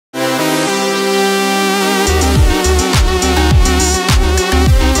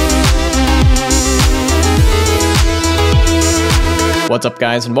What's up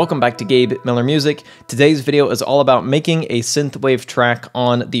guys, and welcome back to Gabe Miller Music. Today's video is all about making a synthwave track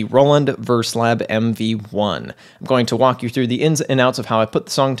on the Roland Verselab MV-1. I'm going to walk you through the ins and outs of how I put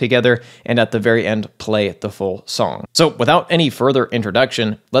the song together, and at the very end, play the full song. So without any further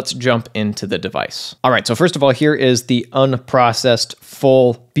introduction, let's jump into the device. All right, so first of all, here is the unprocessed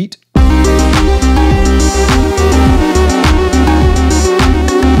full beat.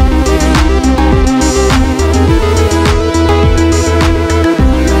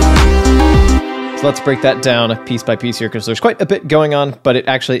 So let's break that down piece by piece here because there's quite a bit going on, but it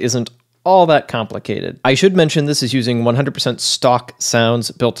actually isn't all that complicated. I should mention this is using 100% stock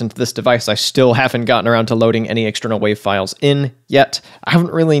sounds built into this device. I still haven't gotten around to loading any external wave files in yet. I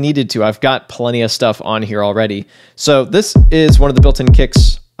haven't really needed to. I've got plenty of stuff on here already. So this is one of the built-in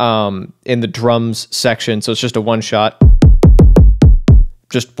kicks in the drums section. So it's just a one shot,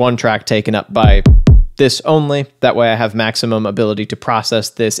 just one track taken up by this only. That way I have maximum ability to process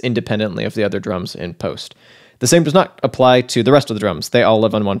this independently of the other drums in post. The same does not apply to the rest of the drums. They all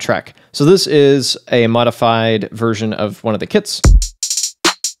live on one track. So this is a modified version of one of the kits.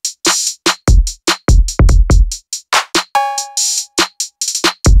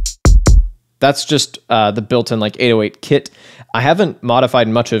 That's just the built-in like 808 kit. I haven't modified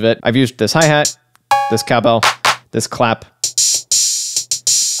much of it. I've used this hi-hat, this cowbell, this clap.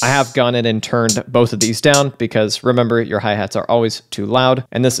 I have gone in and turned both of these down because remember, your hi-hats are always too loud.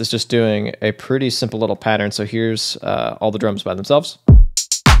 And this is just doing a pretty simple little pattern. So here's all the drums by themselves.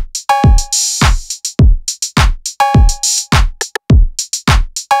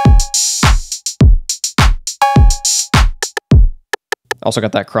 Also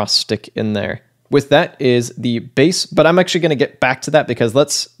got that cross stick in there. With that is the bass, but I'm actually gonna get back to that because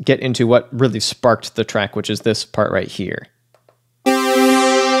let's get into what really sparked the track, which is this part right here.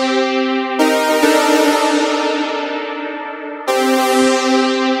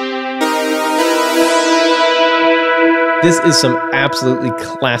 This is some absolutely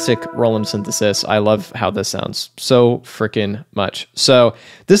classic Roland synthesis. I love how this sounds so freaking much. So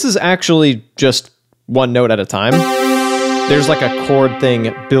this is actually just one note at a time. There's like a chord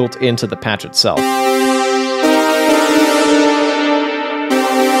thing built into the patch itself.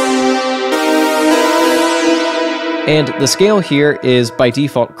 And the scale here is by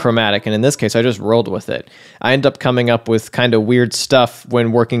default chromatic, and in this case I just rolled with it. I end up coming up with kind of weird stuff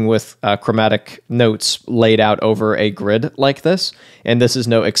when working with chromatic notes laid out over a grid like this, and this is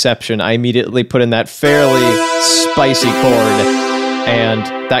no exception. I immediately put in that fairly spicy chord, and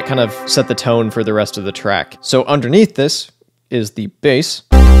that kind of set the tone for the rest of the track. So underneath this is the bass.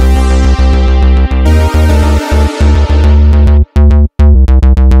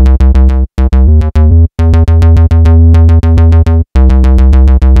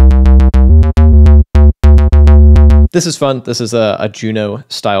 This is fun. This is a Juno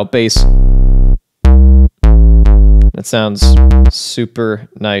style bass. It sounds super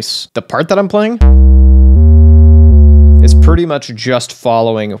nice. The part that I'm playing is pretty much just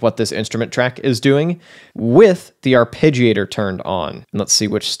following what this instrument track is doing with the arpeggiator turned on. And let's see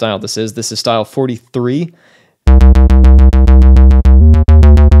which style this is. This is style 43.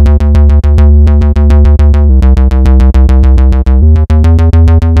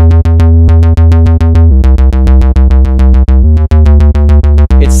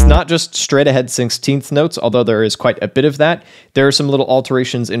 Not just straight ahead 16th notes, although there is quite a bit of that. There are some little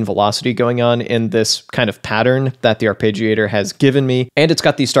alterations in velocity going on in this kind of pattern that the arpeggiator has given me. And it's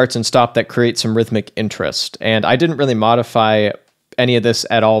got these starts and stop that create some rhythmic interest. And I didn't really modify any of this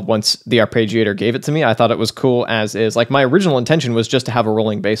at all once the arpeggiator gave it to me. I thought it was cool as is. Like my original intention was just to have a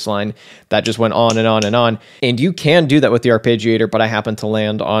rolling bass line that just went on and on and on. And you can do that with the arpeggiator, but I happened to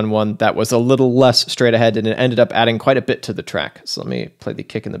land on one that was a little less straight ahead and it ended up adding quite a bit to the track. So let me play the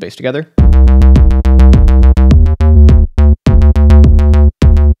kick and the bass together.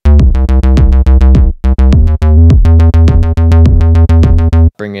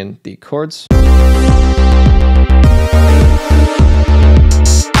 Bring in the chords.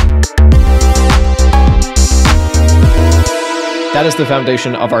 That is the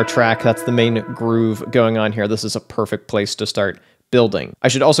foundation of our track. That's the main groove going on here. This is a perfect place to start building. I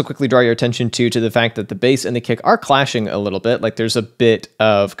should also quickly draw your attention to the fact that the bass and the kick are clashing a little bit. Like there's a bit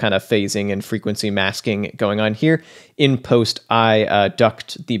of kind of phasing and frequency masking going on here. In post, I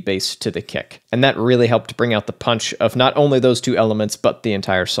ducked the bass to the kick. And that really helped bring out the punch of not only those two elements, but the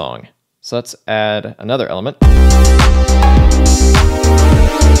entire song. So let's add another element.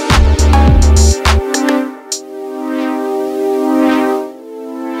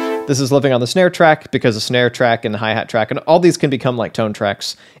 This is living on the snare track because the snare track and the hi-hat track and all these can become like tone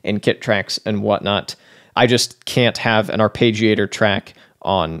tracks and kit tracks and whatnot. I just can't have an arpeggiator track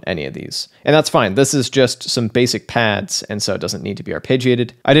on any of these. And that's fine. This is just some basic pads, and so it doesn't need to be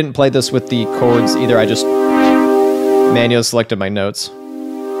arpeggiated. I didn't play this with the chords either. I just manually selected my notes.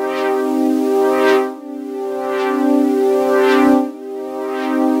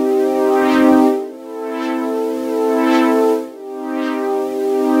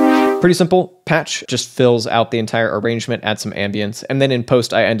 Pretty simple patch, just fills out the entire arrangement, adds some ambience, and then in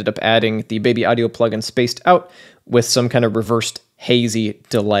post I ended up adding the Baby Audio plugin spaced out with some kind of reversed hazy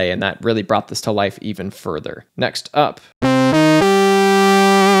delay, and that really brought this to life even further. Next up,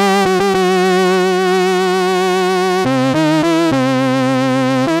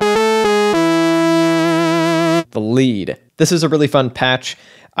 the lead. This is a really fun patch.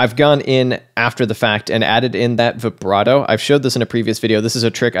 I've gone in after the fact and added in that vibrato. I've showed this in a previous video. This is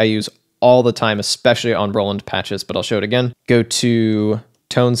a trick I use all the time, especially on Roland patches, but I'll show it again. Go to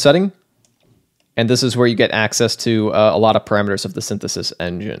tone setting, and this is where you get access to a lot of parameters of the synthesis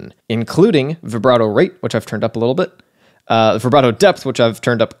engine, including vibrato rate, which I've turned up a little bit, vibrato depth, which I've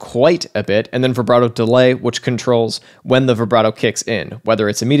turned up quite a bit, and then vibrato delay, which controls when the vibrato kicks in, whether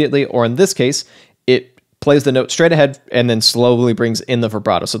it's immediately or in this case, it plays the note straight ahead and then slowly brings in the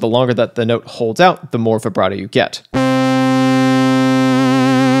vibrato. So the longer that the note holds out, the more vibrato you get.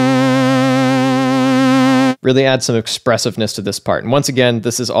 Really adds some expressiveness to this part. And once again,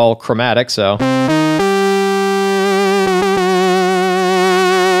 this is all chromatic, so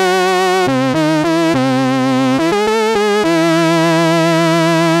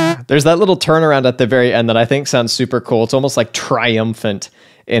there's that little turnaround at the very end that I think sounds super cool. It's almost like triumphant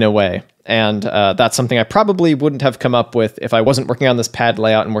in a way. And that's something I probably wouldn't have come up with if I wasn't working on this pad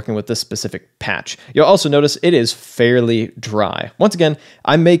layout and working with this specific patch. You'll also notice it is fairly dry. Once again,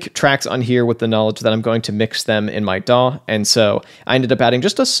 I make tracks on here with the knowledge that I'm going to mix them in my DAW, and so I ended up adding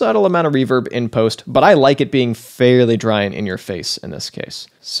just a subtle amount of reverb in post, but I like it being fairly dry and in your face in this case.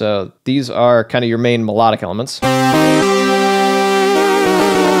 So these are kind of your main melodic elements.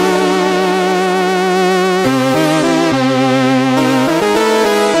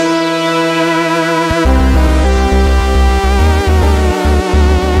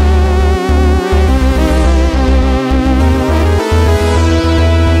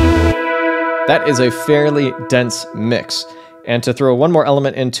 That is a fairly dense mix. And to throw one more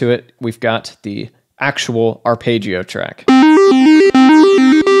element into it, we've got the actual arpeggio track.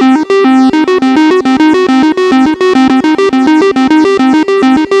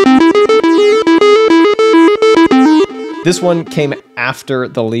 This one came after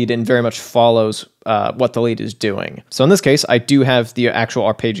the lead and very much follows what the lead is doing. So in this case, I do have the actual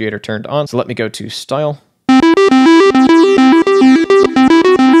arpeggiator turned on. So let me go to Style.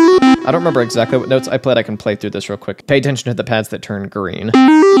 I don't remember exactly what notes I played. I can play through this real quick. Pay attention to the pads that turn green.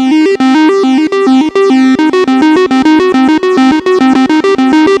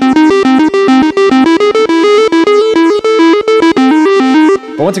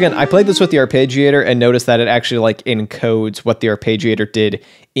 But once again, I played this with the arpeggiator and noticed that it actually like encodes what the arpeggiator did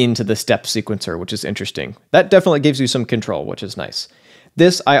into the step sequencer, which is interesting. That definitely gives you some control, which is nice.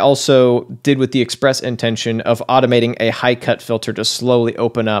 This I also did with the express intention of automating a high cut filter to slowly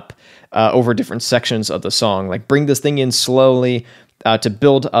open up over different sections of the song. Like bring this thing in slowly to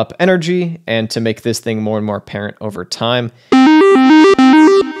build up energy and to make this thing more and more apparent over time.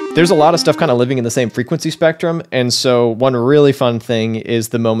 There's a lot of stuff kind of living in the same frequency spectrum, and so one really fun thing is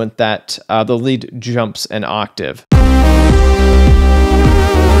the moment that the lead jumps an octave.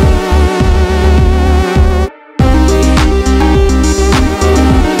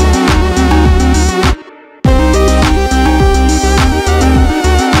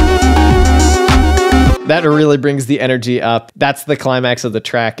 That really brings the energy up. That's the climax of the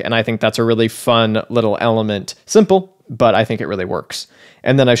track, and I think that's a really fun little element. Simple, but I think it really works.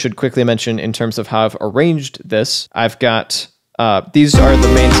 And then I should quickly mention in terms of how I've arranged this, I've got, these are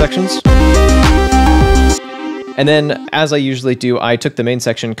the main sections. And then, as I usually do, I took the main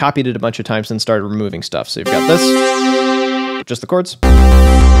section, copied it a bunch of times, and started removing stuff. So you've got this, just the chords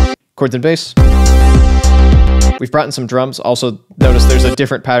and bass. We've brought in some drums. Also, notice there's a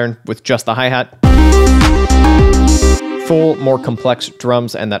different pattern with just the hi-hat. Full, more complex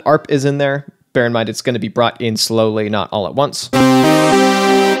drums, and that ARP is in there. Bear in mind, it's going to be brought in slowly, not all at once.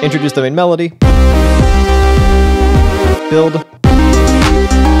 Introduce the main melody. Build.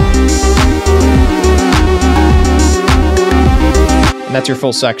 And that's your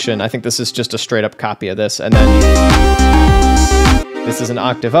full section. I think this is just a straight up copy of this. And then this is an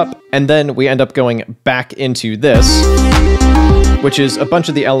octave up. And then we end up going back into this, which is a bunch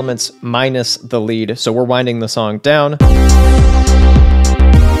of the elements minus the lead. So we're winding the song down.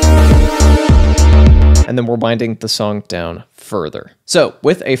 and then we're winding the song down further. So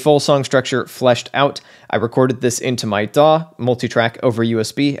with a full song structure fleshed out, I recorded this into my DAW, multi-track over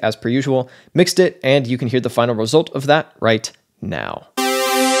USB as per usual, mixed it, and you can hear the final result of that right now.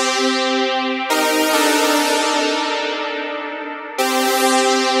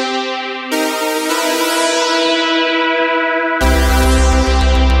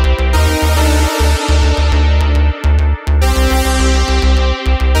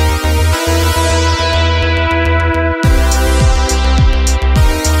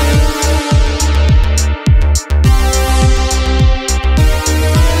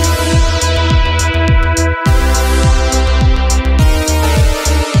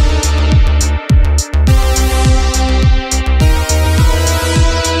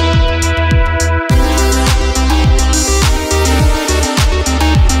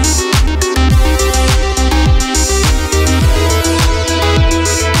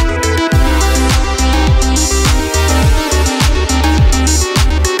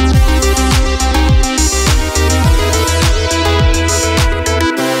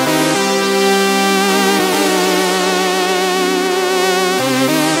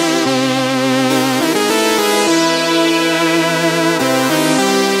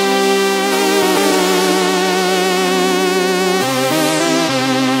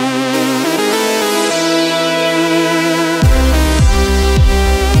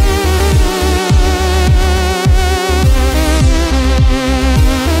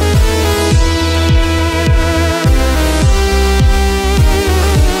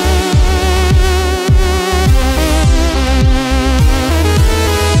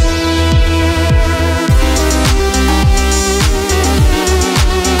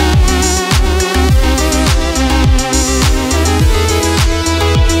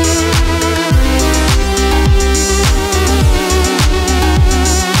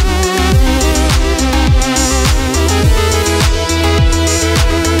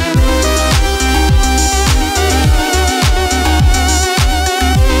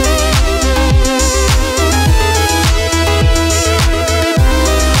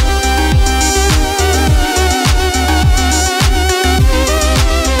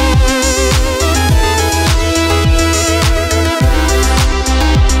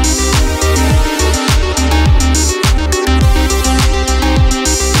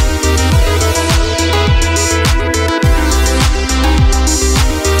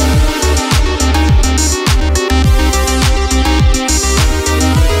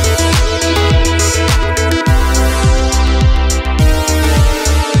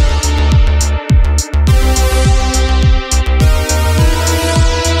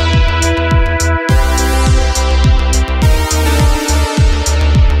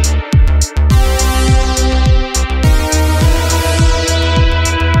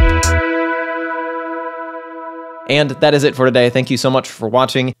 And that is it for today. Thank you so much for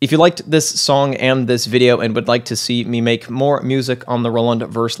watching. If you liked this song and this video and would like to see me make more music on the Roland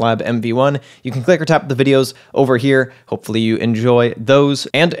Verselab MV-1, you can click or tap the videos over here. Hopefully you enjoy those.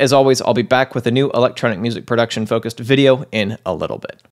 And as always, I'll be back with a new electronic music production focused video in a little bit.